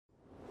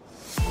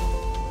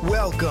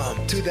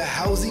Welcome to the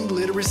Housing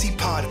Literacy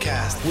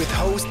Podcast with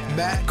host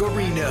Matt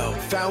Guarino,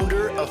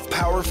 founder of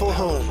Powerful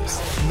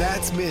Homes.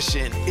 Matt's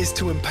mission is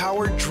to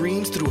empower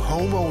dreams through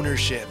home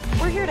ownership.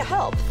 We're here to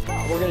help.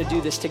 We're going to do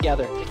this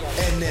together.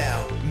 And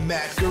now,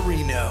 Matt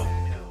Guarino.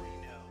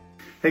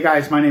 Hey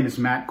guys, my name is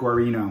Matt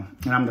Guarino,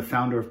 and I'm the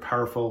founder of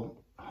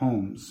Powerful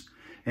Homes.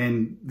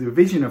 And the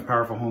vision of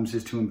Powerful Homes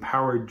is to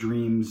empower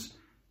dreams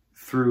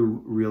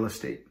through real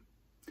estate.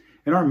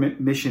 And our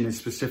mission is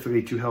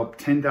specifically to help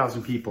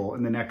 10,000 people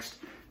in the next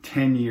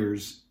 10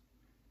 years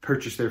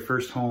purchase their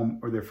first home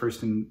or their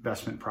first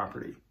investment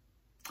property.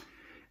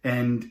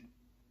 And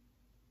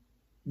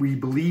we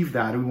believe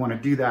that, and we want to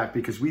do that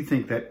because we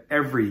think that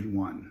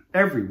everyone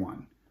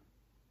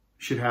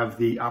should have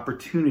the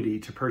opportunity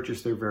to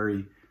purchase their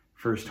very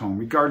first home,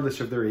 regardless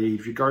of their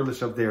age,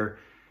 regardless of their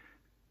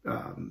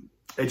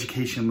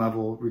education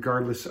level,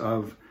 regardless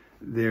of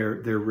their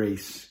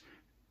race.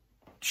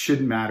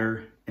 Shouldn't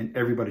matter. And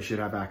everybody should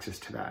have access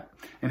to that.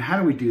 And how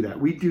do we do that?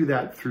 We do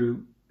that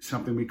through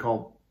something we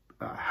call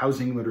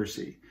housing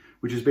literacy,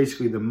 which is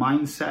basically the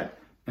mindset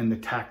and the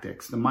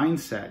tactics. The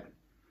mindset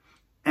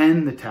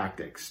and the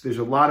tactics. There's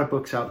a lot of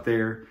books out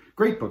there,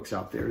 great books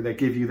out there that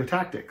give you the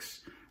tactics.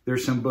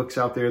 There's some books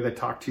out there that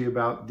talk to you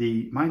about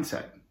the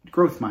mindset,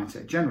 growth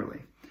mindset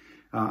generally.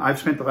 I've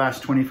spent the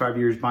last 25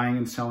 years buying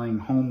and selling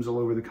homes all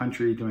over the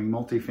country, doing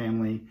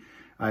multifamily.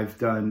 I've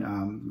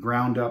done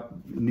ground up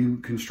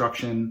new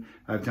construction.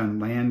 I've done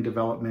land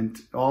development,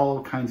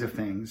 all kinds of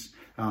things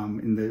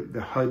in the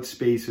HUD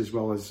space as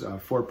well as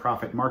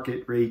for-profit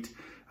market rate.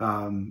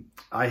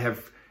 I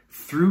have,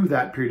 through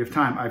that period of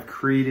time, I've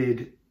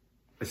created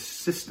a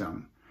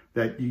system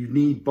that you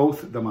need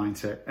both the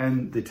mindset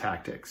and the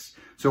tactics.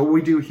 So what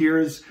we do here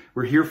is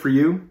we're here for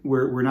you.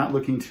 We're not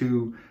looking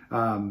to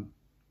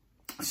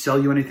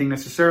sell you anything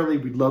necessarily.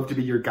 We'd love to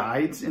be your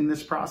guides in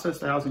this process,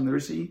 the housing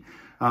literacy.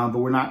 But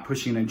we're not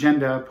pushing an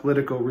agenda,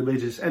 political,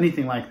 religious,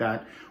 anything like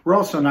that. We're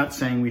also not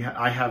saying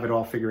I have it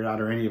all figured out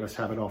or any of us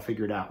have it all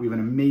figured out. We have an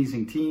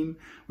amazing team.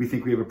 We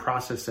think we have a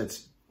process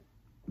that's,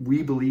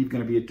 we believe,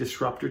 going to be a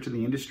disruptor to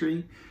the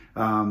industry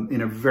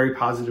in a very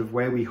positive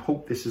way. We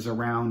hope this is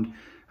around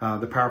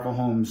the Powerful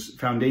Homes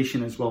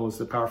Foundation as well as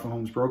the Powerful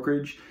Homes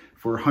Brokerage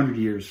for 100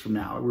 years from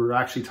now. We're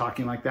actually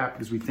talking like that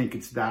because we think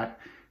it's that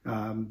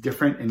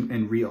different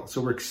and real. So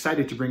we're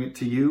excited to bring it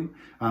to you.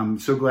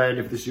 So glad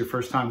if this is your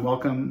first time,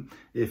 welcome.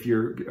 If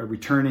you're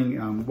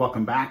returning,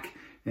 welcome back.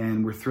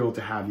 And we're thrilled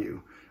to have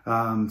you.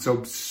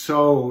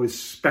 So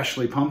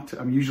especially pumped.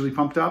 I'm usually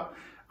pumped up.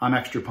 I'm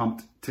extra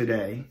pumped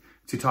today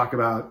to talk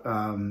about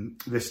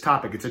this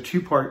topic. It's a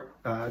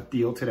two-part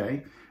deal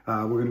today.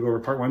 We're going to go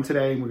over part one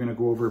today, and we're going to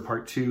go over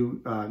part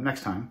two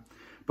next time.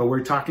 But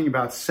we're talking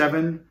about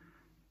 7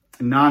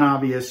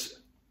 non-obvious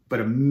but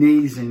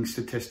amazing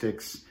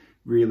statistics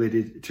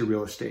related to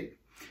real estate.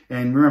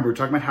 And remember, we're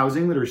talking about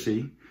housing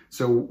literacy.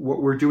 So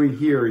what we're doing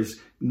here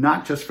is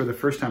not just for the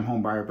first-time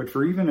home buyer, but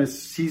for even a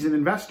seasoned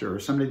investor or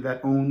somebody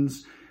that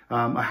owns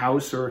a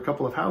house or a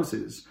couple of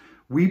houses.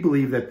 We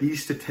believe that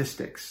these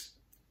statistics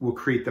will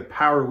create the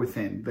power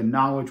within, the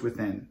knowledge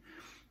within,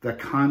 the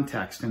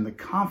context and the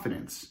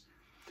confidence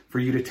for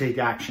you to take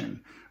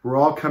action. We're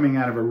all coming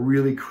out of a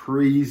really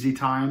crazy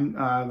time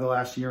the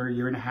last year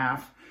and a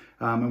half,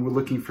 and we're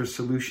looking for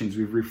solutions.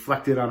 We've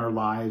reflected on our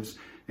lives,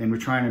 and we're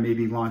trying to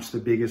maybe launch the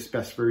biggest,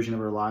 best version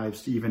of our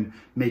lives to even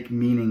make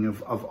meaning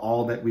of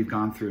all that we've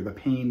gone through, the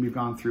pain we've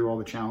gone through, all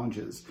the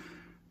challenges.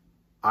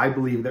 I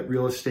believe that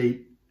real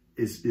estate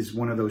is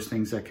one of those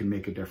things that can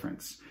make a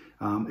difference.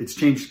 It's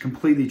changed,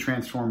 completely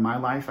transformed my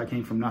life. I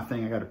came from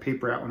nothing. I got a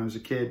paper out when I was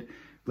a kid,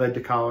 led to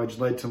college,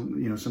 led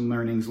to some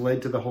learnings,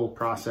 led to the whole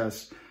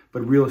process.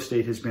 But real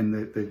estate has been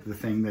the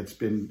thing that's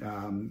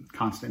been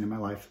constant in my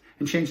life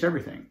and changed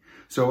everything.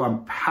 So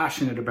I'm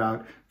passionate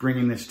about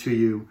bringing this to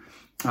you.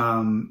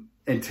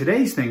 And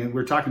today's thing that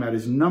we're talking about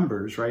is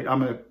numbers, right?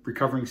 I'm a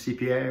recovering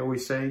CPA, I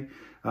always say.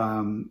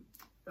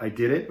 I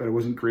did it, but I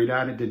wasn't great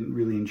at it, didn't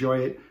really enjoy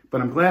it. But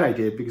I'm glad I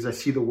did because I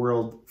see the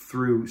world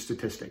through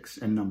statistics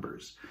and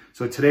numbers.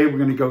 So today we're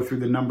going to go through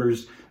the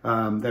numbers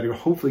that will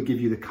hopefully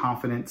give you the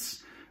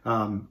confidence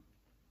to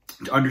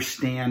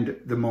understand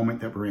the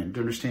moment that we're in, to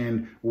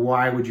understand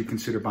why would you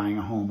consider buying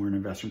a home or an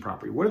investment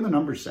property. What do the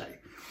numbers say?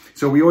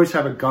 So we always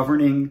have a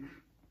governing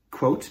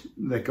quote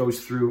that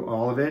goes through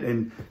all of it.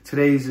 And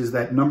today's is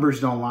that numbers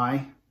don't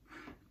lie.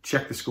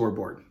 Check the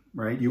scoreboard,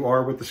 right? You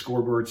are what the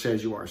scoreboard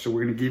says you are. So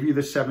we're going to give you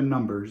the 7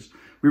 numbers.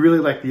 We really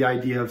like the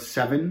idea of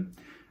 7.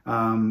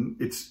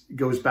 It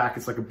goes back,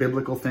 it's like a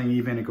biblical thing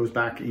even. It goes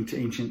back into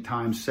ancient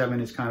times. 7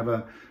 is kind of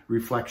a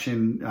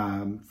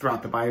reflection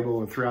throughout the Bible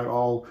and throughout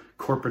all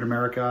corporate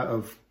America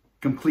of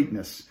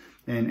completeness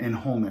and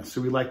wholeness. So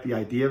we like the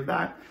idea of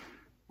that.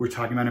 We're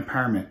talking about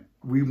empowerment.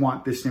 We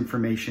want this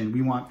information.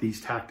 We want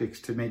these tactics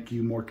to make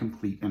you more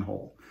complete and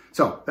whole.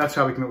 So that's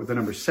how we come up with the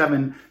number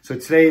 7. So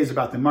today is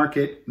about the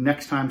market.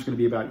 Next time is going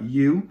to be about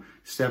you.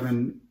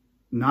 7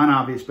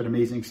 non-obvious but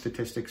amazing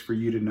statistics for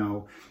you to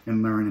know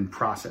and learn and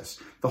process.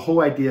 The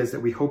whole idea is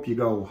that we hope you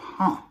go,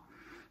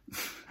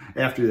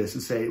 after this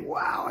and say,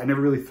 wow, I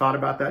never really thought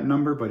about that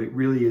number, but it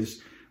really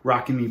is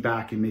rocking me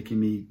back and making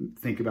me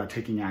think about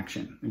taking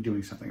action and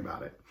doing something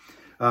about it.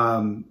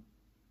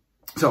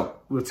 So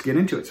let's get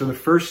into it. So the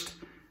first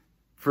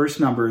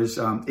number is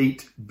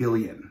 8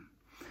 billion.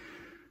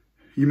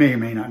 You may or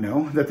may not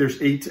know that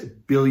there's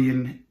 8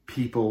 billion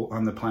people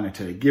on the planet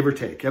today, give or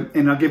take.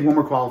 And I'll give one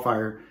more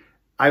qualifier.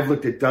 I've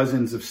looked at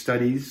dozens of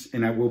studies,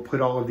 and I will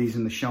put all of these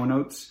in the show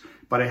notes,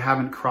 but I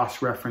haven't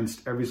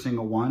cross-referenced every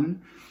single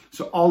one.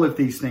 So all of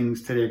these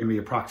things today are going to be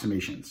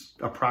approximations,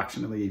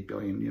 approximately 8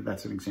 billion.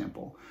 That's an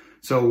example.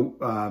 So,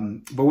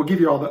 but we'll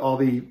give you all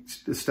the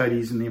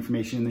studies and the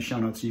information in the show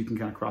notes so you can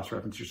kind of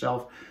cross-reference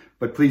yourself.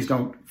 But please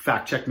don't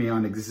fact check me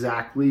on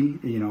exactly,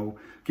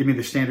 give me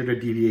the standard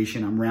of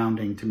deviation. I'm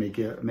rounding to make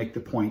the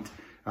point.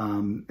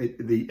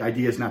 The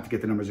idea is not to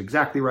get the numbers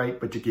exactly right,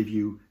 but to give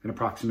you an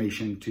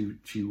approximation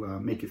to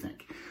make you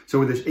think.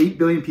 So there's 8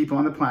 billion people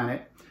on the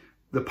planet.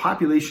 The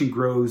population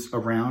grows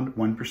around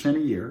 1% a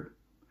year,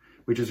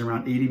 which is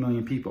around 80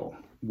 million people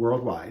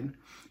worldwide.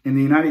 In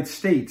the United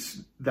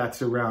States,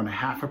 that's around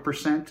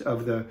 0.5%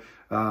 of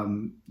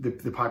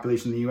the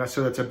population in the U.S.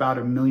 So that's about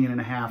 1.5 million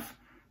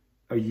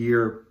a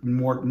year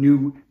more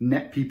new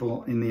net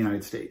people in the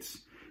United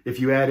States.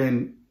 If you add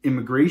in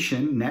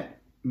immigration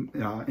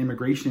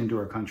into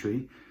our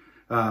country,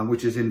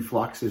 which is in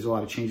flux, there's a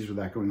lot of changes with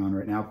that going on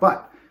right now.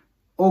 But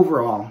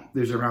overall,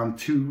 there's around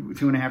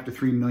 2.5 to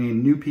 3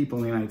 million new people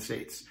in the United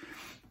States.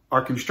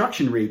 Our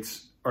construction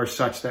rates are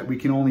such that we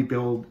can only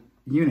build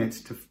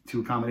units to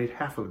accommodate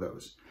half of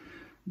those.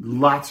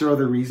 Lots of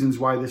other reasons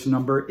why this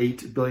number,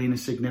 8 billion,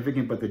 is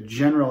significant, but the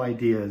general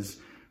idea is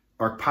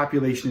our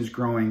population is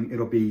growing.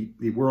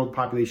 The world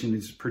population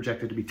is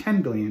projected to be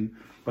 10 billion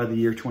by the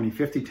year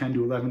 2050, 10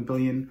 to 11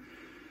 billion.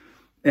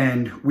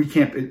 And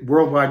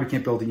worldwide, we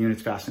can't build the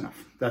units fast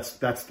enough.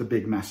 That's the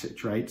big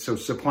message, right? So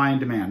supply and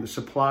demand. The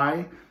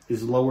supply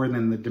is lower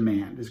than the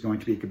demand is going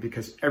to be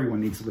because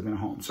everyone needs to live in a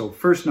home. So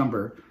first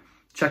number,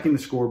 checking the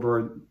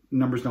scoreboard,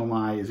 numbers don't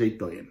lie, is 8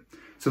 billion.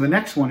 So the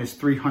next one is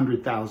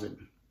 300,000.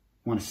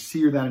 I want to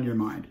sear that in your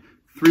mind.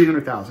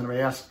 300,000. If I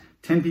asked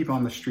 10 people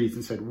on the streets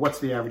and said, what's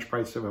the average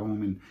price of a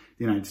home in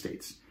the United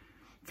States?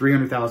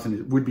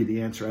 300,000 would be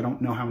the answer. I don't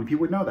know how many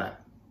people would know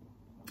that.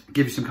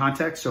 Give you some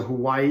context. So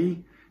Hawaii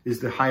is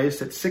the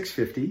highest at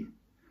 650.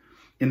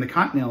 In the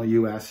continental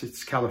U.S.,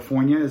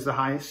 California is the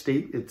highest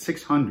state at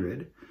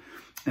 600.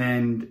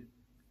 And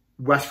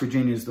West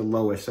Virginia is the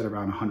lowest at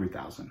around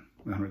 100,000,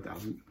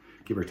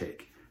 give or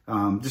take.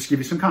 Just to give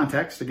you some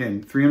context,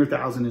 again,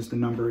 300,000 is the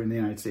number in the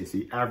United States,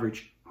 the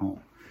average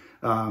home.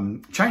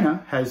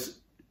 China has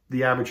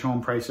the average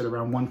home price at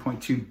around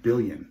 1.2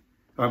 billion,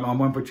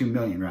 1.2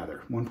 million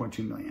rather,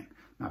 1.2 million,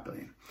 not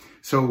billion.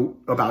 So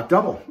about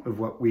double of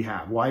what we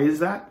have. Why is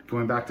that?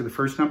 Going back to the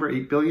first number,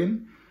 8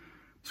 billion,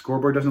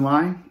 scoreboard doesn't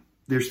lie.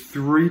 There's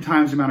 3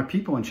 times the amount of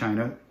people in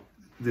China.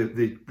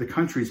 The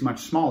country is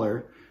much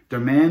smaller.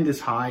 Demand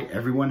is high.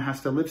 Everyone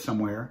has to live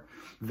somewhere.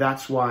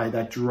 That's why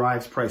that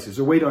drives prices.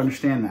 A way to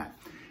understand that.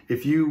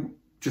 If you,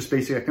 just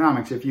basic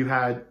economics, if you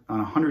had on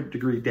a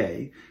 100-degree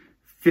day,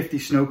 50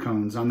 snow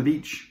cones on the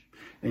beach,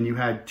 and you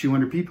had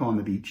 200 people on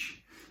the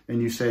beach,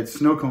 and you said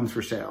snow cones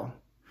for sale,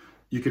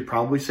 you could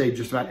probably say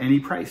just about any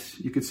price.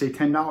 You could say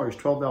 $10,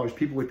 $12,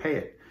 people would pay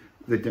it.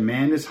 The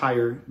demand is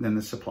higher than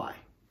the supply.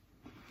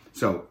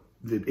 So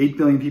the 8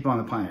 billion people on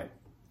the planet,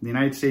 the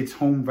United States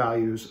home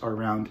values are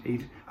around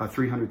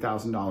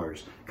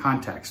 $300,000.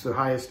 Context, the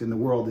highest in the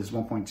world is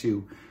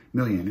 1.2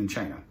 million in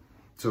China.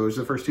 So those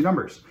are the first 2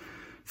 numbers.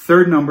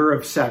 Third number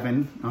of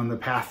 7 on the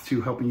path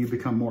to helping you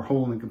become more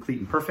whole and complete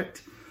and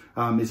perfect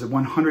is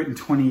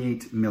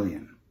 128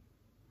 million.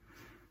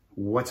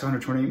 What's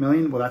 128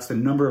 million? Well, that's the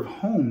number of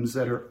homes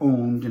that are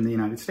owned in the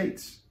United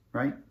States,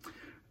 right?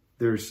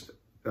 There's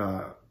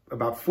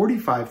about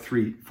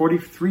 43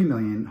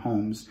 million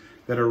homes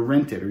that are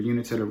rented, or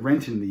units that are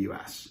rented in the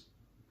U.S.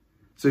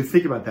 So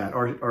think about that.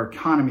 Our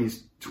economy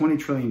is $20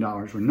 trillion.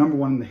 We're number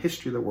 1 in the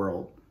history of the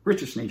world,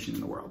 richest nation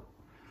in the world.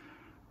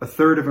 A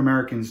third of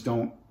Americans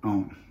don't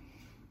own,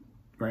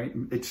 right?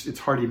 It's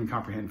hard to even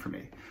comprehend for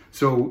me.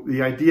 So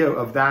the idea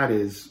of that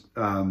is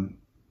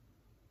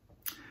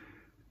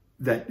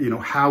that,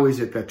 how is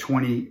it that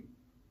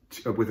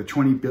with a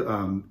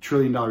 $20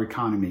 trillion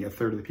economy, a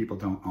third of the people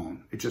don't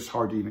own? It's just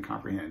hard to even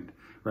comprehend,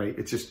 right?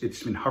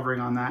 It's been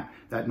hovering on that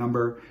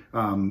number.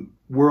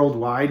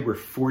 Worldwide, we're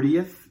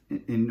 40th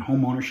in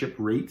home ownership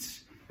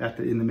rates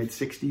in the mid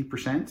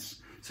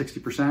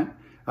 60%.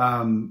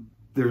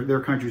 There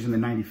are countries in the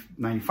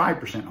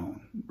 95%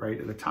 own, right,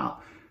 at the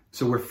top.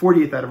 So we're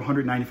 40th out of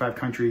 195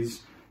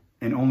 countries,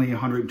 and only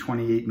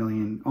 128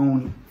 million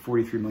own,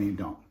 43 million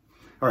don't.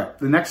 All right,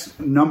 the next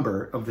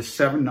number of the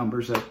 7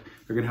 numbers that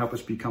are going to help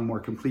us become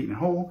more complete and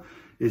whole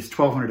is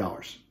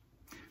 $1,200.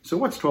 So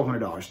what's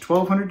 $1,200?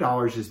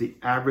 $1,200 is the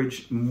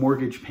average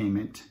mortgage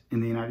payment in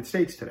the United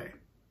States today,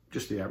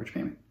 just the average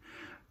payment.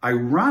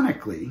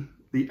 Ironically,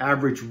 the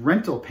average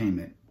rental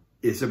payment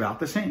is about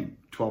the same,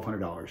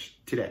 $1,200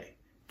 today,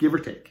 give or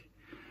take.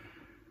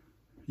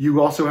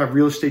 You also have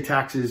real estate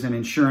taxes and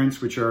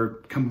insurance, which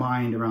are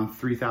combined around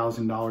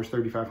 $3,000,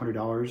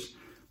 $3,500.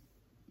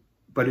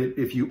 But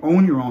if you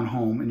own your own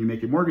home and you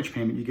make a mortgage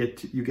payment,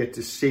 you get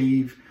to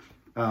save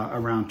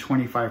around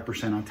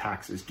 25% on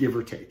taxes, give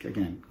or take.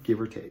 Again,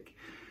 give or take.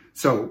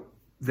 So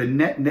the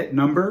net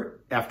number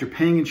after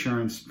paying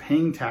insurance,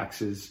 paying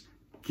taxes,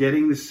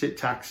 getting the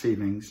tax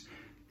savings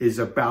is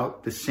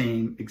about the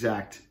same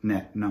exact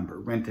net number,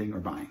 renting or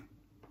buying.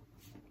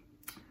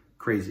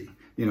 Crazy,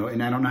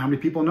 and I don't know how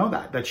many people know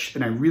that.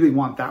 And I really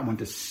want that one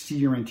to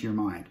sear into your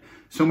mind.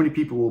 So many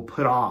people will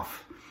put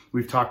off.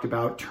 We've talked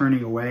about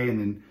turning away and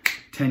then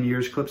 10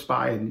 years clips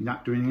by and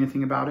not doing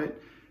anything about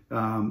it.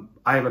 I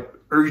have an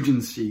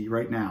urgency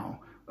right now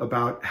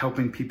about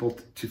helping people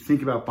to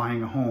think about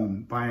buying a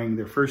home, buying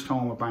their first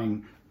home or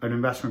buying an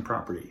investment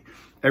property.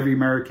 Every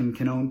American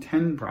can own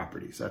 10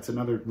 properties. That's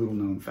another little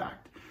known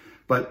fact.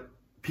 But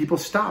people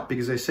stop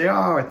because they say,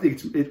 I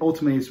think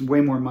ultimately it's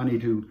way more money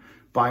to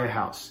buy a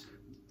house.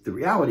 The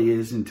reality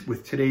is,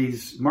 with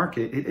today's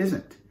market, it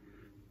isn't.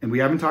 And we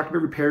haven't talked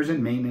about repairs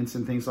and maintenance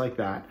and things like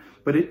that,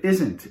 but it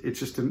isn't. It's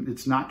just,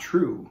 it's not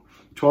true.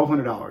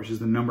 $1,200 is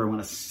the number I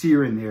want to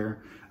sear in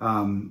there.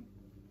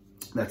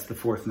 That's the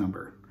fourth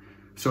number.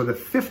 So the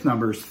fifth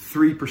number is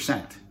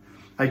 3%.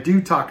 I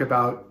do talk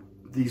about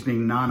these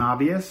being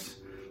non-obvious,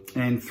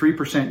 and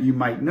 3% you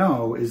might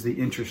know is the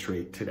interest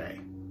rate today.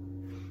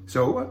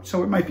 So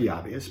it might be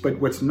obvious, but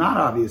what's not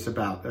obvious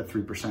about that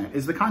 3%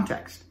 is the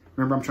context.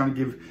 Remember,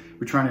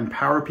 we're trying to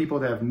empower people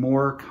to have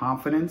more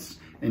confidence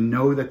and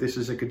know that this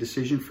is a good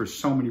decision for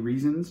so many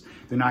reasons.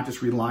 They're not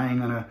just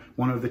relying on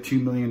one of the 2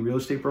 million real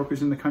estate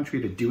brokers in the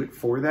country to do it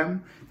for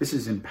them. This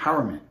is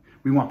empowerment.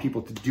 We want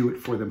people to do it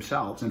for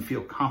themselves and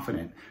feel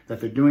confident that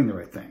they're doing the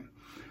right thing.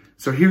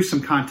 So here's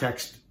some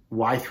context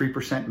why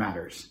 3%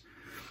 matters.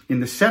 In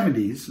the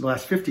 70s, the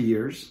last 50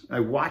 years, I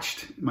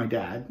watched my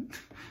dad.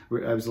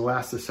 I was the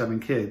last of 7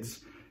 kids.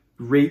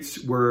 Rates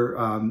were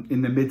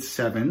in the mid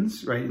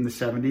 7s, right, in the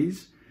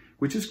 70s,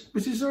 which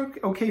is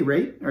okay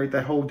rate, right,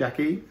 that whole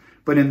decade.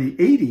 But in the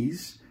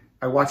 80s,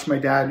 I watched my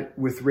dad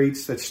with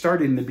rates that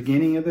started in the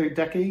beginning of the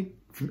decade.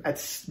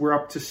 We're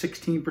up to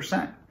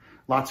 16%.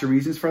 Lots of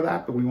reasons for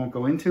that, but we won't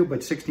go into, but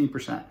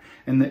 16%.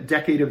 And the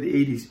decade of the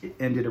 80s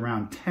ended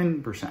around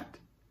 10%.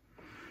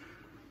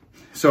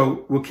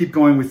 So we'll keep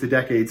going with the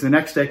decades. The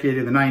next decade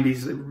of the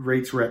 90s, the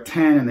rates were at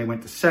 10 and they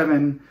went to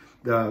 7.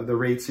 The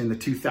rates in the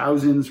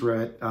 2000s were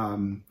at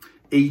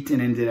 8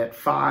 and ended at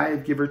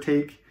 5, give or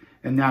take.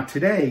 And now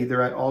today,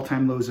 they're at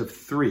all-time lows of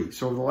 3.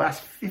 So over the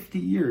last 50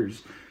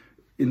 years,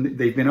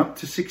 they've been up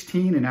to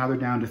 16 and now they're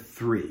down to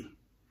 3.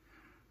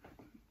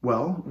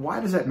 Well,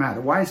 why does that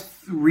matter? Why is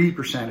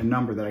 3% a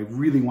number that I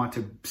really want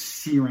to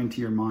sear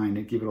into your mind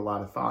and give it a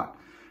lot of thought?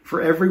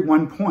 For every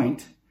 1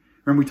 point,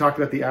 remember we talked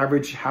about the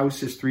average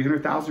house is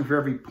 $300,000. For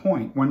every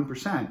point,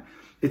 1%,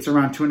 it's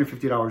around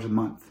 $250 a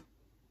month.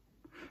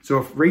 So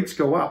if rates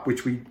go up,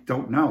 which we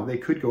don't know, they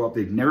could go up.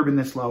 They've never been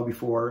this low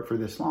before for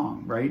this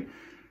long, right?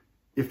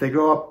 If they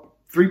go up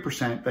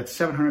 3%, that's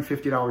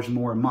 $750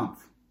 more a month,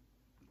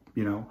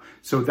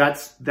 So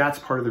that's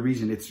part of the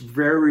reason.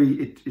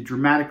 It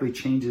dramatically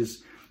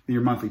changes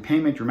your monthly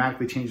payment,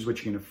 dramatically changes what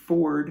you can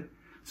afford.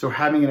 So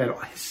having it at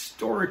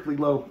historically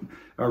low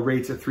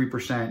rates at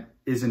 3%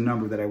 is a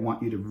number that I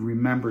want you to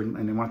remember,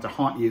 and I want to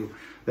haunt you,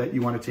 that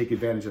you want to take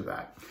advantage of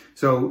that.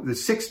 So the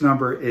sixth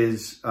number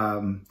is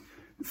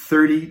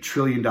 $30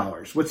 trillion.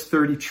 What's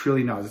 $30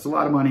 trillion? It's a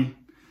lot of money.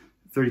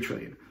 30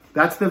 trillion.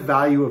 That's the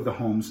value of the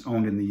homes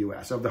owned in the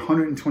U.S. Of the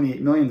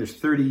 128 million, there's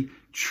 $30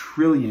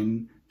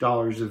 trillion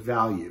of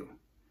value.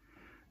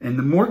 And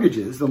the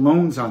mortgages, the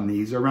loans on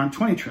these are around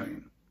 20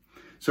 trillion.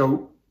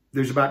 So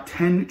there's about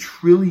 $10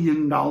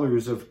 trillion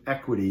of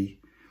equity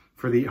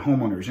for the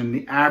homeowners. And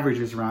the average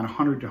is around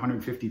 100 to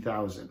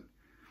 150,000.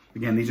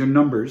 Again, these are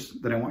numbers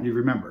that I want you to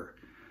remember.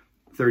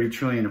 30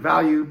 trillion of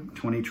value,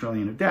 20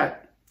 trillion of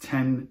debt,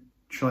 10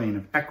 trillion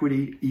of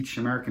equity. Each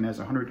American has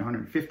 100 to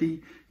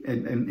 150,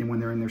 and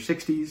when they're in their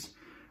 60s,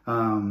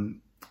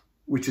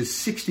 which is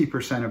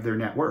 60% of their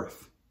net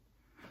worth.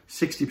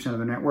 60% of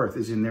their net worth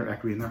is in their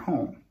equity in their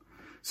home.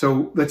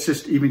 So let's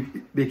just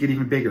even make it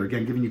even bigger.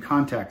 Again, giving you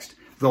context,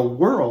 the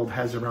world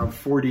has around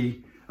has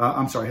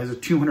a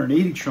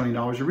 $280 trillion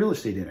of real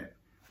estate in it,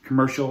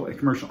 commercial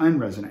and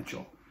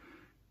residential.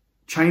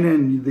 China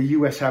and the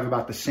U.S. have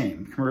about the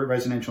same,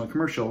 residential and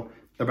commercial,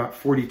 about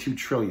 42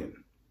 trillion.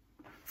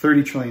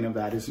 30 trillion of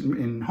that is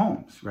in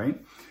homes, right?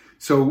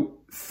 So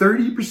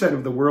 30%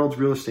 of the world's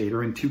real estate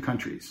are in 2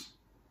 countries,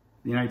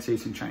 the United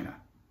States and China.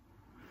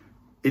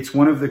 It's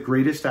one of the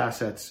greatest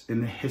assets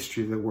in the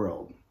history of the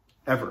world,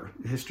 ever,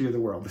 the history of the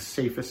world, the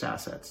safest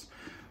assets.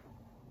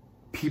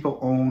 People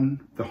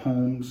own the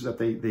homes that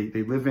they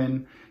live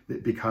in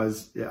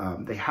because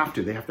they have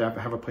to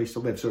have a place to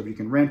live. So if you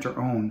can rent or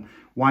own,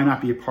 why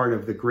not be a part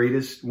of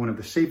one of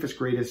the safest,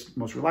 greatest,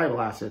 most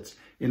reliable assets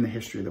in the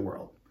history of the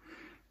world?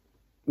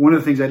 One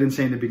of the things I didn't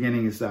say in the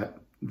beginning is that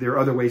there are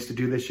other ways to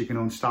do this. You can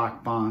own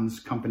stock,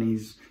 bonds,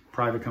 companies,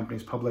 private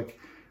companies, public.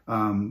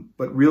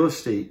 But real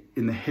estate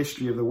in the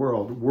history of the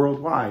world,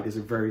 worldwide, is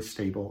a very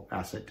stable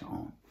asset to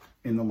own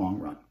in the long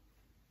run.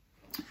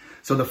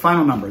 So the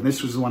final number, and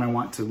this was the one I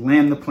want to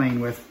land the plane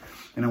with,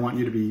 and I want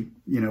you to be,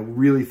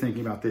 really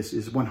thinking about this,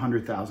 is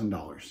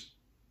 $100,000.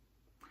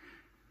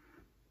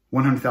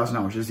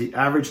 $100,000 is the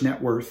average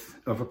net worth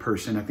of a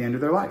person at the end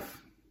of their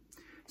life.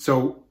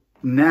 So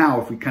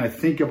now if we kind of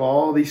think of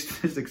all these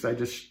statistics I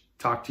just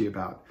talked to you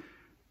about,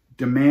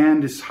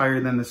 demand is higher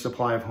than the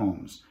supply of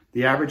homes.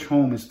 The average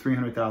home is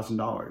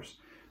 $300,000.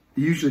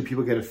 Usually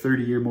people get a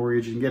 30-year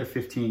mortgage. You can get a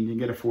 15, you can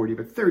get a 40,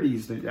 but 30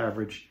 is the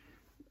average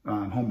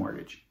home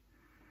mortgage.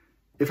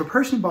 If a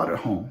person bought a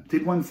home,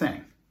 did one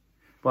thing,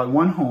 bought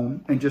one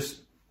home and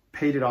just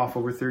paid it off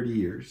over 30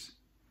 years,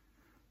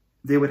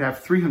 they would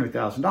have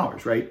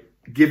 $300,000, right?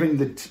 Given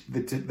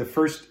the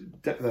first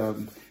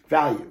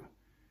value,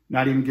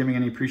 not even giving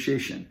any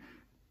appreciation.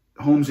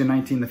 Homes in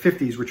the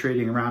 50s were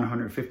trading around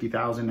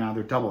 $150,000. Now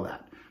they're double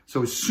that.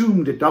 So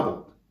assumed it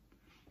doubled,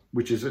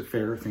 which is a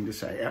fair thing to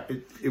say.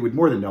 It would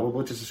more than double, but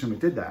let's just assume it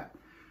did that.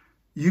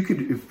 You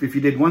could, if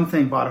you did one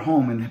thing, bought a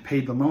home and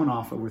paid the loan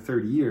off over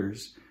 30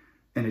 years,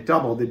 and it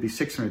doubled, it'd be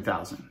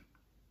 $600,000.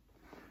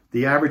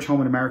 The average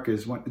home in America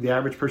the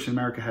average person in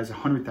America has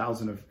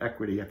 $100,000 of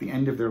equity at the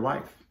end of their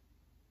life.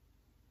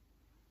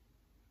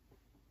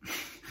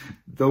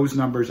 Those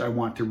numbers I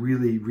want to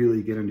really,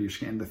 really get under your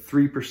skin. The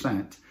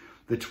 3%,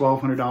 the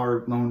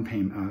 $1,200 loan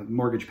payment,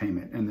 mortgage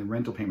payment, and the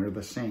rental payment are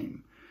the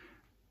same.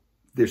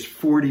 There's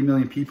 40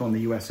 million people in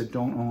the U.S. that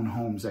don't own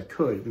homes that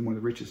could be one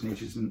of the richest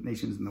nations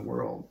in the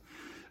world.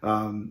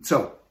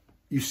 So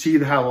you see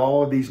how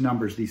all of these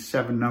numbers, these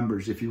 7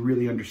 numbers, if you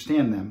really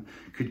understand them,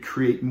 could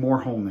create more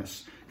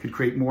wholeness, could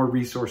create more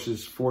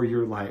resources for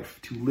your life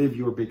to live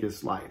your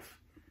biggest life.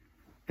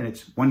 And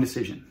it's one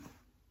decision: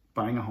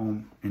 buying a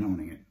home and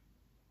owning it.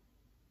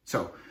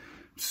 So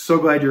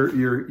glad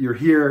you're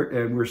here,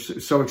 and we're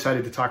so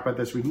excited to talk about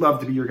this. We'd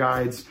love to be your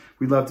guides.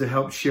 We'd love to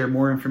help share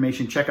more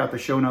information. Check out the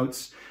show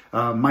notes.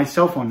 My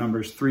cell phone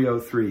number is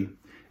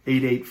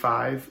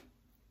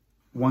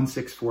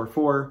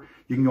 303-885-1644.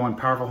 You can go on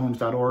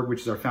powerfulhomes.org,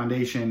 which is our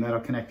foundation. That'll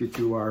connect you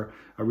to our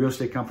real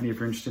estate company if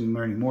you're interested in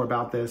learning more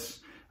about this.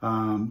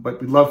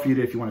 But we'd love for you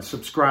to, if you want to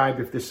subscribe,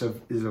 if this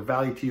is of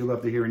value to you,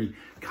 love to hear any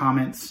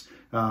comments.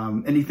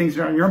 Any things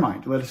that are on your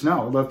mind, let us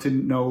know. I'd love to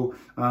know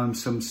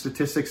some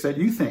statistics that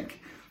you think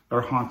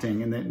are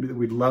haunting and that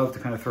we'd love to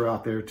kind of throw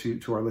out there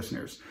to our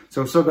listeners.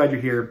 So glad you're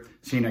here.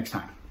 See you next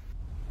time.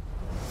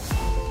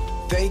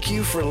 Thank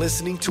you for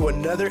listening to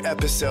another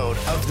episode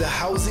of the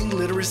Housing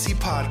Literacy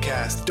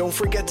Podcast. Don't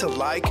forget to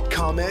like,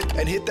 comment,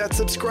 and hit that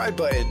subscribe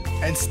button.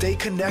 And stay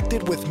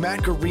connected with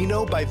Matt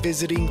Garino by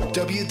visiting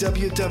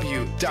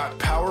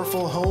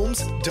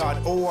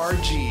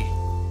www.powerfulhomes.org.